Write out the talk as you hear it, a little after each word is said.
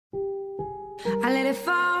I let it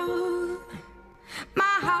fall,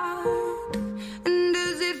 my heart, and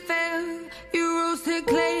as it fell, you rose to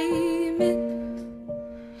claim it.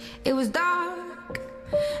 It was dark,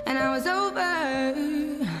 and I was over,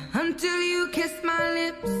 until you kissed my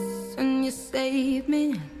lips, and you saved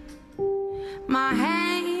me. My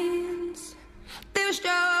hands, they were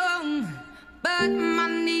strong, but my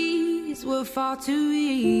knees were far too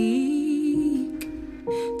weak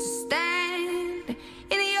to stand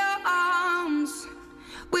in your arms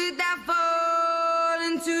without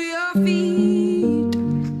falling to your feet.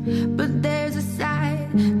 But there's a side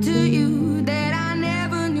to you that I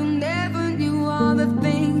never knew all the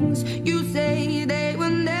things you say they were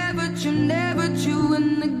never true,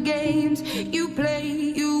 and the games you play,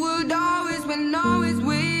 you would always win, always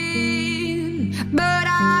win. But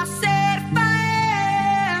I set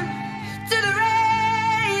fire to the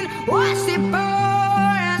rain, watched it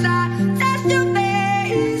pour as I touched your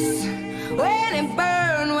face. When it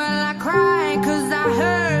burned, well, I cried, 'cause I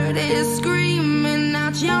heard it screaming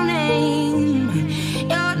out your name,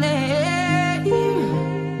 your name.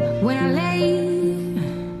 When I lay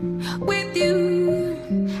with you,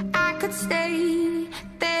 I could stay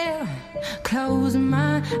there, close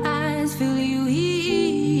my eyes, feel you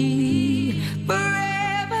here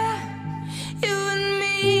forever. You and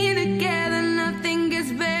me together, nothing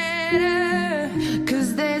gets better,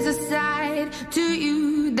 'cause there's a side to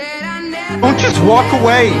you that I never. Don't just walk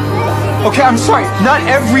away. Okay, I'm sorry. Not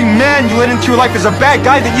every man you let into your life is a bad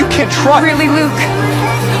guy that you can't trust. Really, Luke?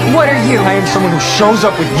 What are you? I am someone who shows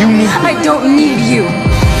up when you need me. I don't need you.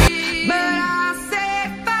 But I set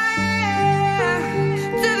fire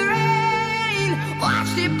to the rain,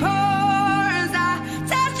 watched it pour as I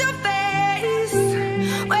touched your face.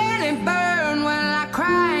 When it burned, well, I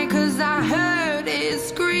cried, 'cause I heard it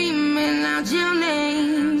screaming out your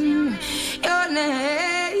name, your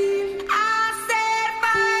name. I set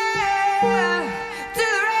fire to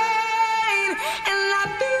the rain, and I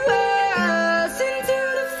threw us into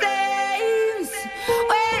the flames.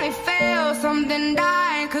 When it fell, something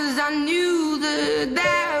died, 'cause I knew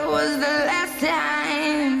that was the last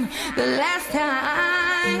time, the last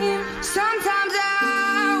time. Sometimes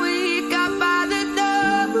I wake up by the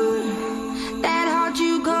door, that heart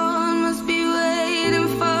you gone must be waiting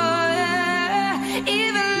for you.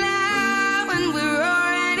 Even now when we're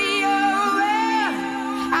already over,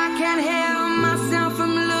 I can't help myself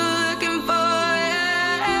from looking for you.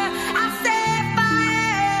 I set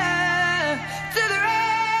fire to the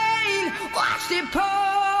rain, watched it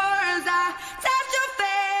pour as I touched your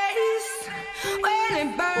face. When it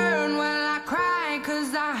burned, well, I cried,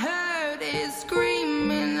 'cause I heard it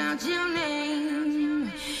screaming out your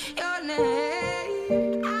name, your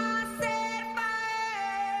name. I set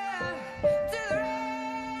fire to the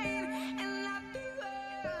rain, and I threw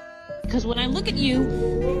us. Because when I look at you,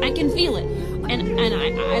 I can feel it. And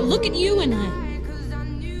I look at you and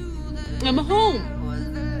I'm home.